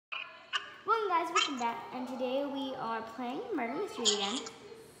Well, guys, welcome back, and today we are playing Murder Mystery again.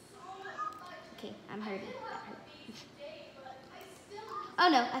 Okay, I'm hurting. That hurt. Oh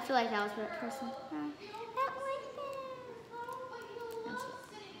no, I feel like that was the right person. Not like that.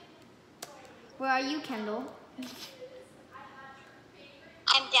 Where are you, Kendall?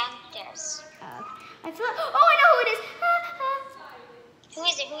 I'm downstairs. I feel like, oh, I know who it is. Who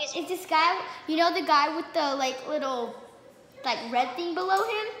is it? Who is it? It's this guy. You know the guy with the little red thing below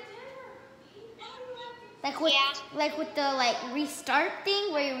him? Like with the restart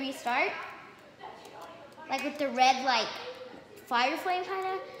thing where you restart. Like with the red fire flame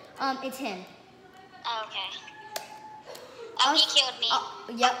kind of. It's him. Oh, okay. Oh, he killed me.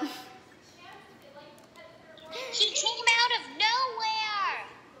 Yep. He came out of nowhere.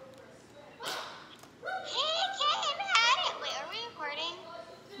 He came at it. Wait, are we recording?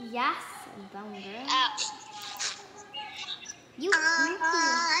 Yes, Bunger. Oh. You.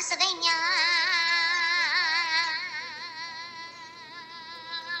 Slovenia.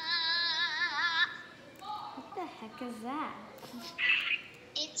 What the heck is that?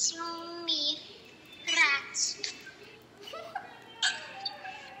 It's me, rats.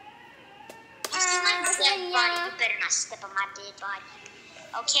 Dead body. You better not step on my dead body.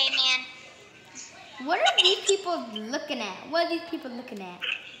 Okay, man. What are these people looking at? What are these people looking at?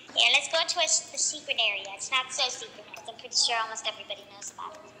 Yeah, let's go to the secret area. It's not so secret because I'm pretty sure almost everybody knows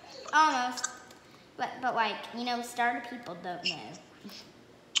about it. Almost. But starter people don't know.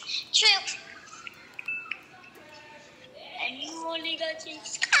 True. And you only got to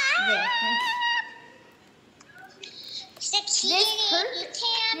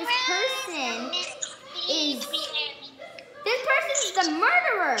This person is the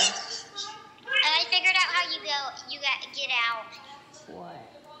murderer. I figured out how you go. You got to get out. What?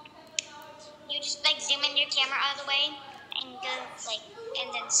 You just zoom in your camera out of the way and go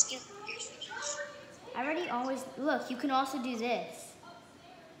and then scoop. I already always look. You can also do this.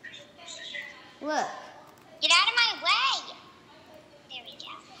 Look. Get out of my way. There we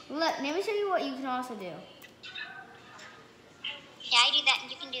go. Look. Let me show you what you can also do. Yeah, I do that, and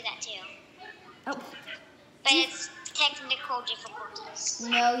you can do that too. Oh. But it's technical difficulties.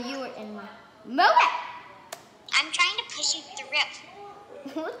 No, you were in my. Move it! I'm trying to push you through.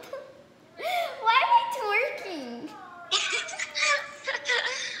 What the? Why am I twerking?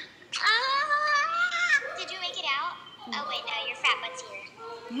 Did you make it out? Oh wait, no, your fat butt's here.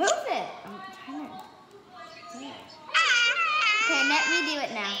 Move it! I'm trying to. Okay, let me do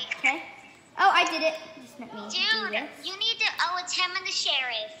it now. Okay? Oh, I did it. Just let me do this. You need to. Oh, it's him and the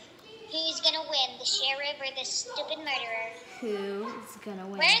sheriff. Who's gonna win, the sheriff or the stupid murderer? Who is gonna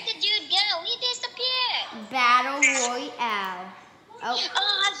win? Where'd the dude go? He disappeared. Battle Royale. Oh.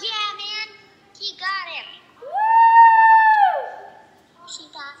 Oh yeah, man. He got him. Woo! She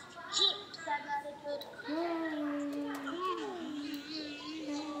got him.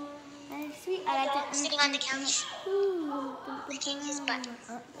 Sweet. I like that. Sitting on the couch. Licking his butt.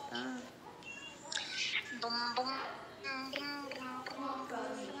 Boom, boom.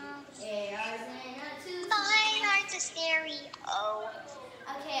 Mine aren't a stereo.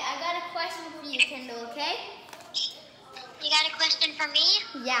 Okay, I got a question for you, Kendall, okay? You got a question for me?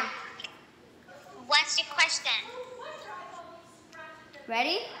 Yeah. What's your question?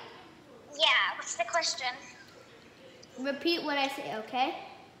 Ready? Yeah, what's the question? Repeat what I say, okay?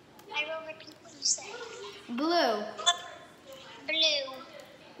 I will repeat what you say. Blue. Blue.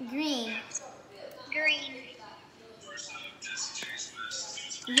 Green. Green.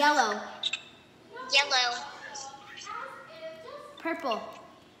 Yellow. Yellow. Purple.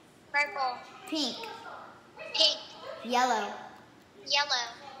 Purple. Pink. Pink. Yellow. Yellow.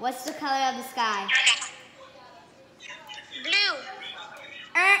 What's the color of the sky? Blue.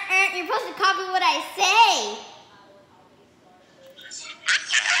 You're supposed to copy what I say.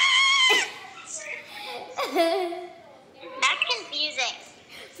 That's confusing.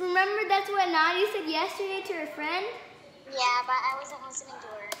 Remember, that's what Nadia said yesterday to her friend? Yeah, but I wasn't listening to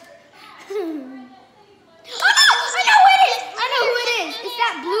her. Oh, I know who it is! I know who it is! It's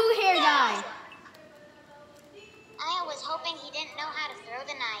that blue hair guy. I was hoping he didn't know how to throw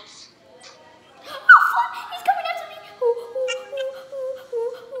the knife. Oh, he's coming after me!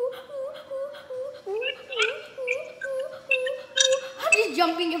 I'm just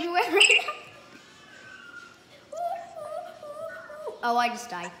jumping everywhere right now. Oh, I just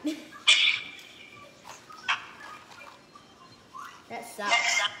died. That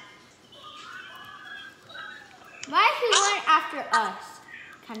sucks. Why did he run after us,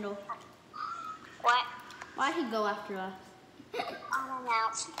 Kendall? What? Why did he go after us? I don't know.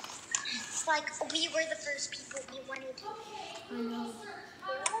 It's like we were the first people we wanted. I know.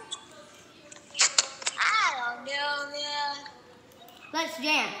 Let's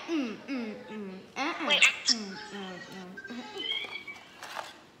jam. Wait.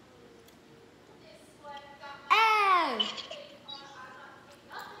 Oh.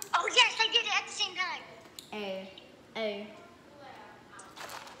 Oh yes, I did it at the same time. Oh.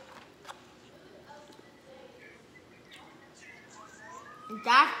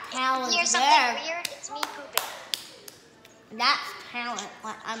 That's talent Here's there. something weird. It's me pooping. That's talent.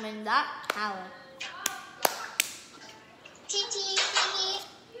 That's talent. Tee.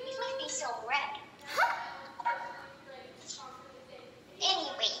 Why is my face so red?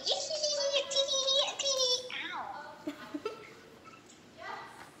 Anyway, tee. Ow.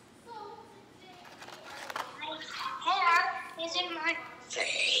 My hair is in my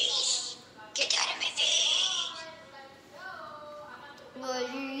face. Get out of my face.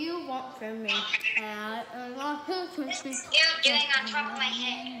 What do you want from me? What is you doing on top of my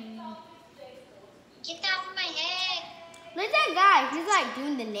head? Get off of my head. Look at that guy. He's like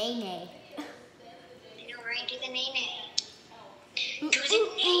doing the nay-nay. I know, right? Do the nay-nay. Do the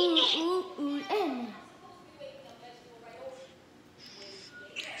nay-nay.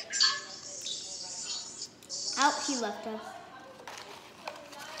 Oh, he left us.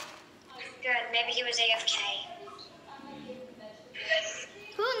 Good. Maybe he was AFK.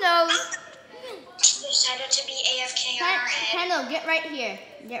 Who knows? He decided to be AFK on our head. Kendall, get right here.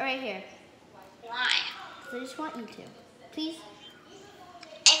 Get right here. Why? I just want you to. Please.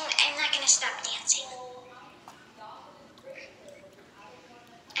 I'm not gonna stop dancing.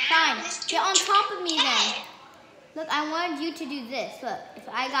 Fine. Ow, this Get on dude top of me dead. then. Look, I wanted you to do this. Look, if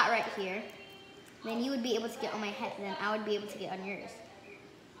I got right here, then you would be able to get on my head. Then I would be able to get on yours.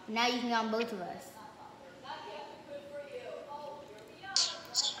 Now you can get on both of us.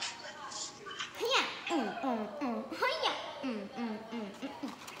 Hiya. Hiya.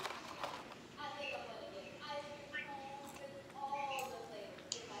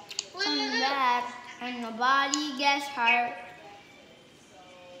 Come back and nobody gets hurt.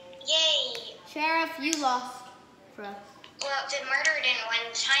 Yay. Sheriff, you lost for us. Well, the murder didn't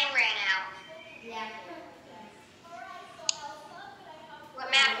when time ran out. Yeah. What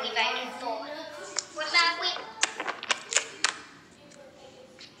map we voted for? What map we...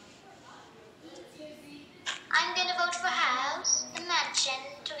 I'm gonna vote for house, the mansion,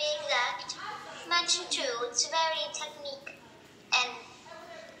 to be exact. Mansion 2, it's very technique. And,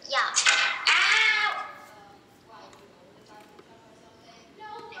 yeah. Ow! I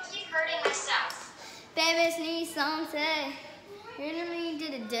keep hurting myself. Babies need something. You're to me, da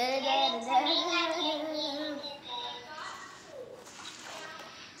da da da da.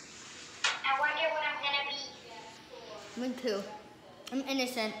 I wonder what I'm gonna be. Me too. I'm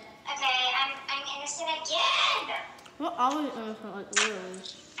innocent. Okay, I'm innocent again. We're always innocent, like really.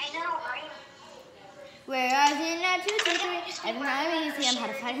 I know, right? Where I was in that 2, 2, 3. Every time I see I'm how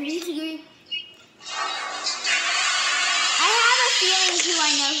to find a degree. I have a feeling who I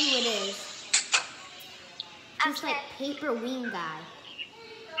know who it is. This like paper wing guy.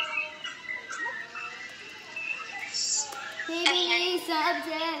 Maybe he's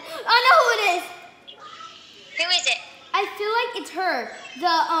something. I know who it is. Who is it? I feel like it's her.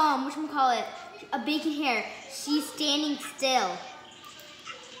 The whatchamacallit, a bacon hair. She's standing still.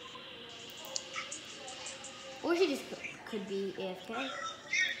 Or she just could be AFK.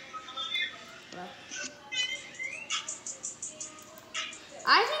 Well,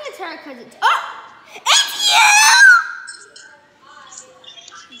 I think it's her because it's. Oh! It's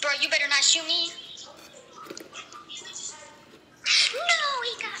you! Bro, you better not shoot me. No,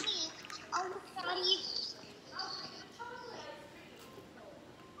 he got me. Oh, buddy.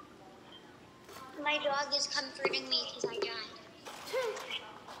 My dog is comforting me because I died.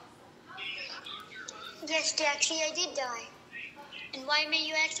 Yes, actually, I did die. And why may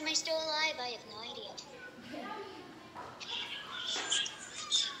you ask, am I still alive? I have no idea.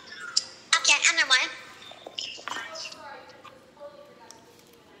 Okay, another one.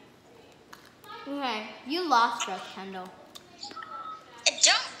 Okay, you lost us, Kendall.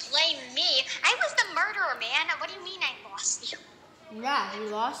 Don't blame me. I was the murderer, man. What do you mean I lost you? Yeah, you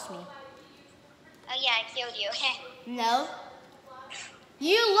lost me. Oh, yeah, I killed you. No.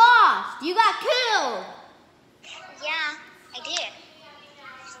 You lost! You got killed! Yeah, I did.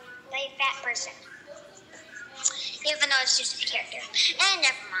 By a fat person. Even though it's just a character. And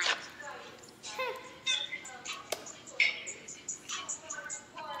never mind.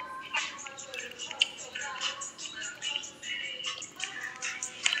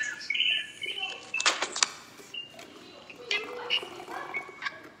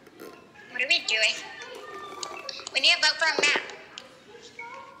 What are we doing? We need to vote for a map.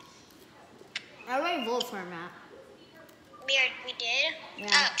 I already voted for a map. Me We did?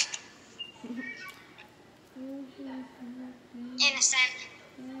 Yeah. Innocent.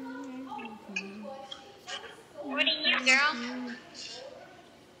 What are you, girl?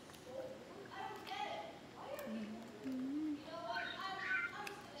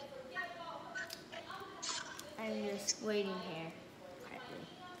 I'm just waiting here. Quietly.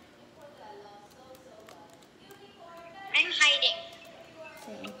 I'm hiding.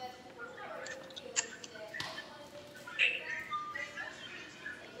 Same.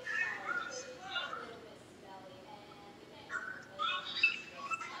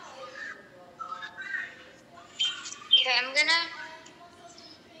 Okay, I'm gonna...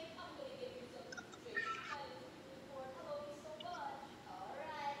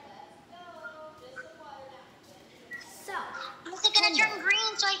 So, Is it gonna turn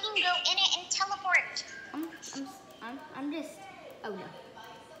green so I can go in it and teleport? I'm just. Oh no.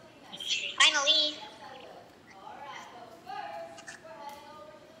 Finally.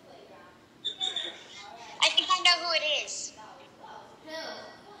 I think I know who it is. Who?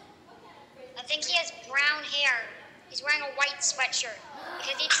 I think he has brown hair. He's wearing a white sweatshirt.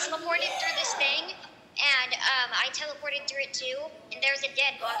 Because he teleported through this thing, and I teleported through it too, and there's a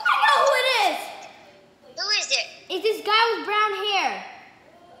dead body. Oh, who it is? Who is it? It's this guy with brown hair.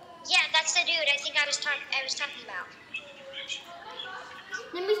 Yeah, that's the dude I think I was talking about.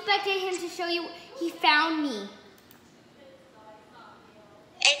 Let me spectate him to show you. He found me.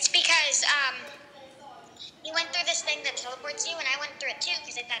 It's because he went through this thing that teleports you, and I went through it too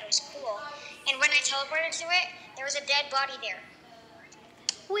because I thought it was cool. And when I teleported through it, there was a dead body there.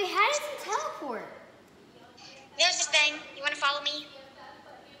 Wait, how does he teleport? There's this thing. You want to follow me?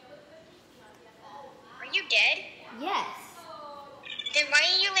 Are you dead? Yes. Then why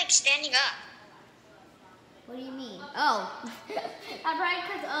are you like standing up? What do you mean? Oh, I'm probably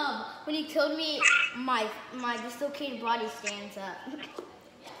because when he killed me, my dislocated body stands up.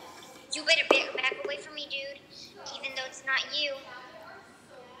 You better back away from me, dude. Even though it's not you.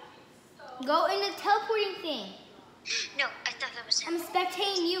 Go in the teleporting thing. No, I thought that was him. I'm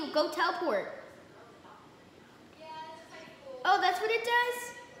spectating you. Go teleport. Oh, that's what it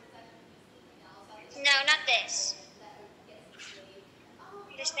does? No, not this.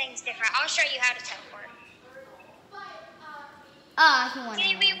 This thing's different. I'll show you how to teleport. Ah, he won.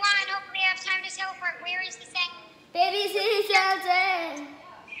 Okay, we won. Hopefully I have time to teleport. Where is the thing? Baby citizen.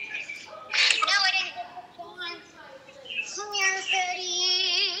 No, it didn't. Come here,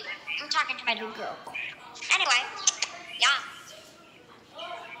 Betty. I'm talking to my dog. Girl. Anyway, yeah.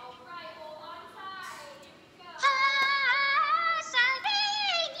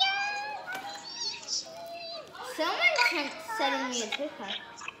 Someone sending me a TikTok.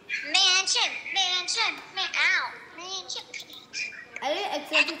 Mansion. Ow. Mansion. I didn't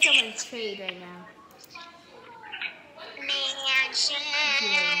accept someone's trade right now. Mansion.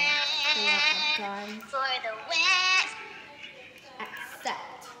 For the win.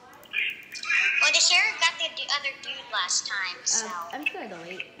 Accept. Well, the sheriff got the other dude last time, so. I'm sure it'll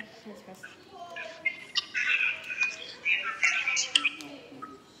wait.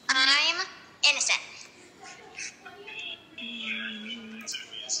 I'm innocent.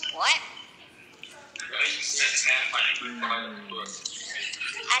 What?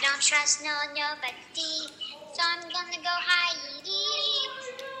 I don't trust nobody, so I'm gonna go hide.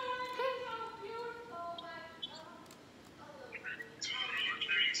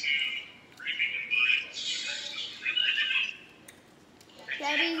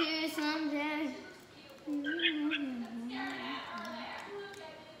 Daddy, here's something.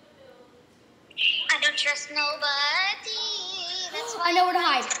 I don't trust nobody. That's why I know where to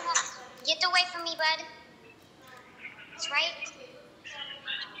hide. Get away from me, bud. That's right.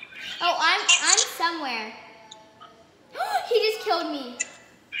 Oh, I'm somewhere. He just killed me.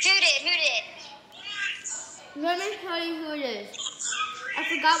 Who did? Let me tell you who it is. I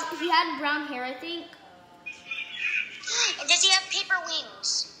forgot. He had brown hair, I think. Does he have paper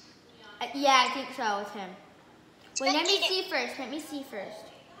wings? Yeah, I think so. It's him. Wait, let me Spectate see first. Let me see first.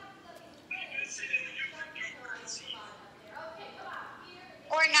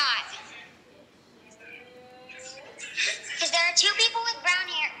 Or not? Because there are two people with brown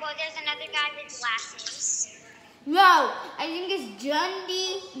hair. Well, there's another guy with glasses. No, I think it's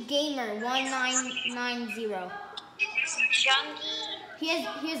Jundy Gamer 1990. Jungie. He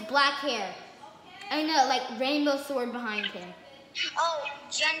has black hair. I know, like rainbow sword behind him. Oh,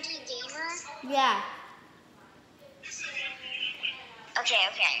 Jungie Gamer? Yeah. Okay.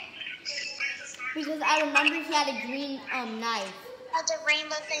 Because I remember he had a green knife. That's a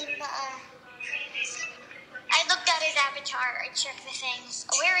rainbow thing, but I looked at his avatar. I checked the things.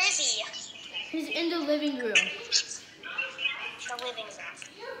 Where is he? He's in the living room. the living room.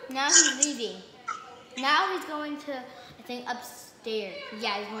 Now he's leaving. Now he's going to, I think, upstairs.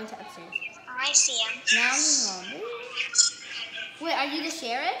 Yeah, he's going to upstairs. Oh, I see him. Now he's home. Wait, are you the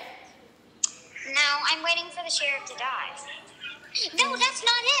sheriff? No, I'm waiting for the sheriff to die. No, that's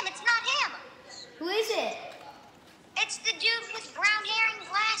not him. It's not him. Who is it? It's the dude with brown hair and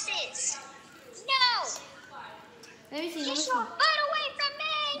glasses. No. Let me see. Let me Get see. your butt away from me.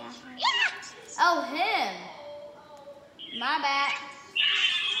 Yeah. Oh, him. My bad.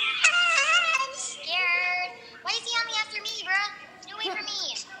 I'm scared. Why is he on me after me, bruh? Get away from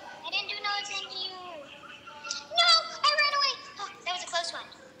me. I didn't do nothing to you. No, I ran away. Oh, that was a close one.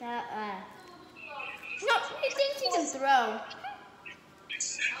 No, he thinks he can throw.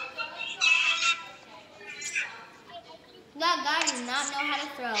 That guy does not know how to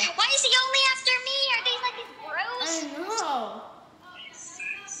throw. Why is he only after me? Are they like his bros? I know.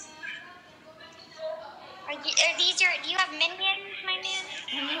 Are these your? Do you have minions, my man?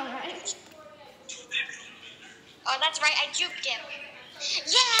 I know, right? Oh, that's right. I juked him. Yes,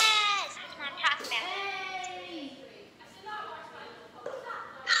 that's what I'm talking about. Hey.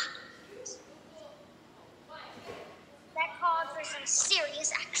 That called for some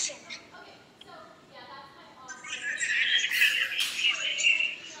serious action.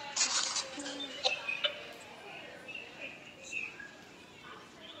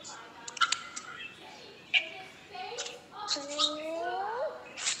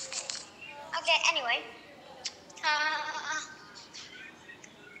 Okay, anyway. I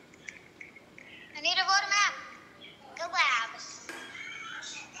need a vote map. Go lab.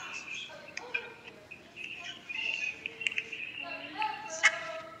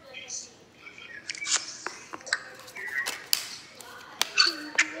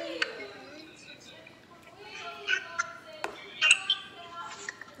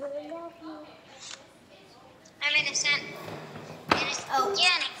 I'm innocent. Oh. Yeah,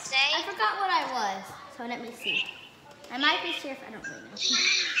 next day. I forgot what I was, so let me see. I might be sheriff, I don't really know.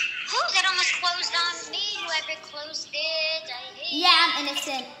 Oh, that almost closed on me. Whoever closed it, I hate. Yeah, I'm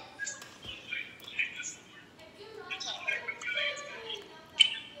innocent.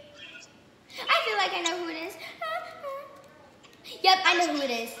 I feel like I know who it is. Yep, I know who it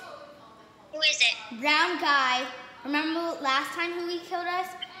is. Who is it? Brown guy. Remember last time who he killed us?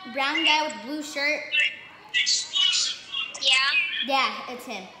 Brown guy with blue shirt. Yeah. Yeah, it's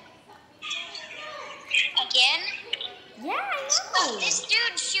him. Again? Yeah, I Oh, know. this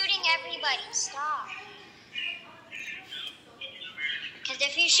dude's shooting everybody. Stop. Because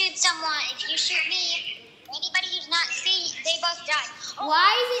if you shoot someone, if you shoot me, anybody who's not see, they both die. Oh,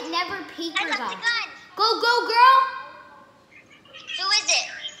 Why is it never I Peeker left guy? the gun. Go, girl! Who is it?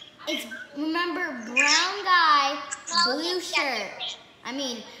 It's, remember, brown guy, Oh, blue he's shirt. definitely- I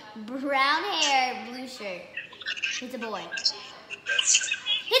mean, brown hair, blue shirt. He's a boy.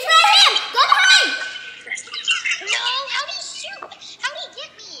 He's right here! Go behind! No, how did he shoot? How did he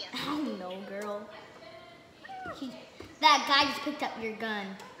get me? I don't know, girl. That guy just picked up your gun.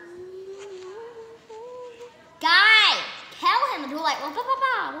 Guy! Tell him to do like, pa.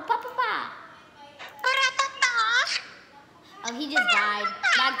 Oh, he just died.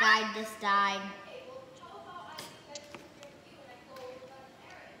 That guy just died.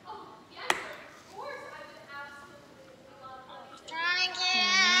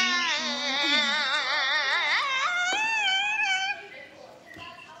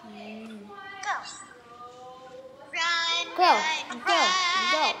 Go.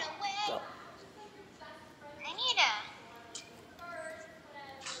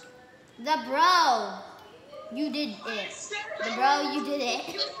 The bro. You did it. The bro, you did it.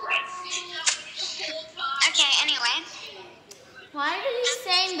 Okay, anyway. Why are you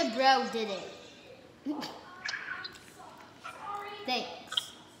saying the bro did it? Thanks.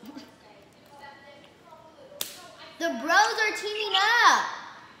 The bros are teaming up.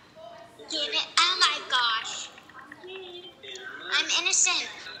 Give it. Oh my gosh. I'm innocent.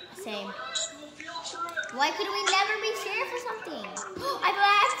 Same. Why could we never be sheriff or something? I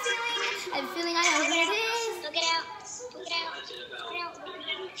have a feeling I know who it is. Look it out. Look it out. Look it out.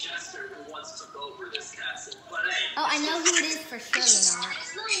 Oh, I know who it is for sure not.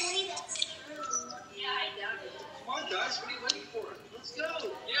 Come on, guys. What are you waiting for? Let's go.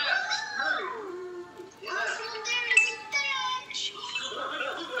 Yeah. Hurry.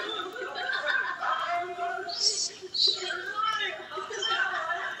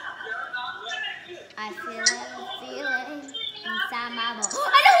 I feel a feeling inside my bones. I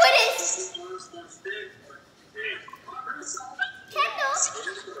know who it is! Kendall!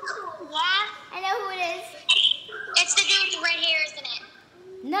 Yeah? I know who it is. It's the dude with red hair, isn't it?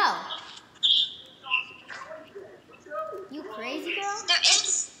 No. You crazy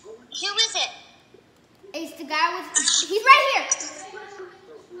He's right here.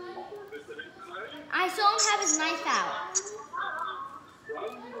 I saw him have his knife out.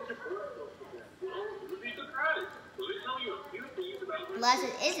 Unless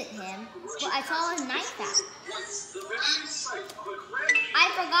it isn't him, but I saw his knife out. I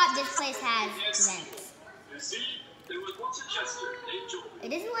forgot this place has vents. It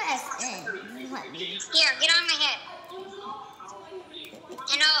doesn't let us in. It doesn't let me. Here, get on my head.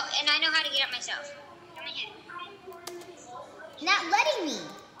 And I know how to get up myself. Get on my head. Not letting me.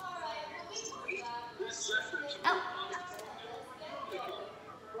 Oh.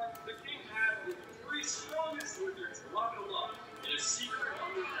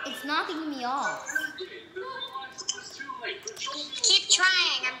 It's knocking me off. Keep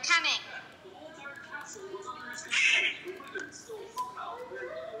trying, I'm coming.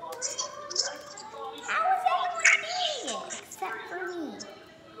 How is everyone doing it except for me?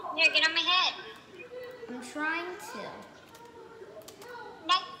 Here, get on my head. I'm trying to.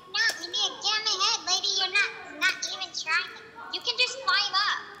 No, you need to get on my head, lady. You're not even trying. You can just climb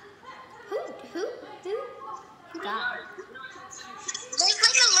up. Who got it? There's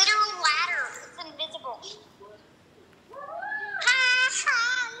like a literal ladder. It's invisible.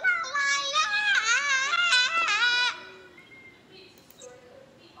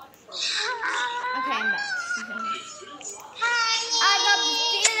 Okay, I'm back. I got the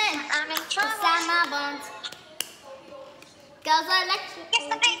feeling. I'm in trouble. Inside my bones. Girls are electric. Yes,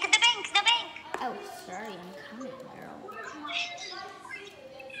 the bank. Oh, sorry, I'm coming, girl.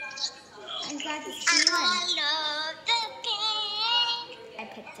 I got the feeling. I love the bank. I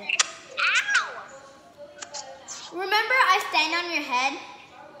picked it. Ow! Remember, I stand on your head.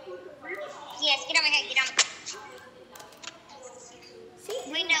 Yes, get on my head, get on. See?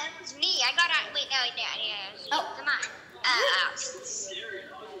 Wait, no, it's me. I got on. Wait, no, yeah. Oh. Come on.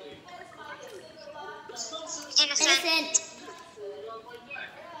 Innocent. Innocent.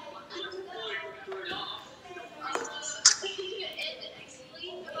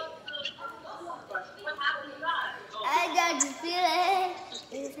 I got the feeling.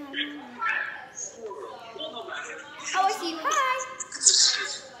 Oh, I see you. Hi.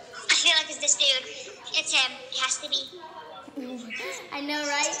 I feel like it's this dude. It's him. It has to be. I know,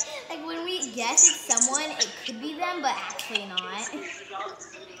 right? Like when we guess it's someone, it could be them, but actually not.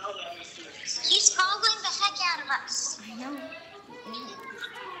 He's following the heck out of us. I know.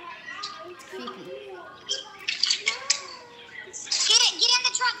 It's creepy. Get in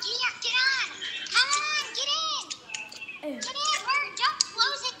the truck. Get on. Come on, get in. Get in. Don't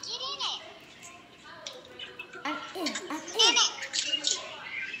close it. Get in it. I'm in. In it.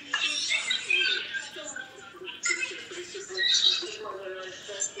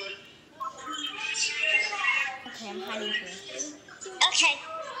 Okay, I'm hiding here. Okay.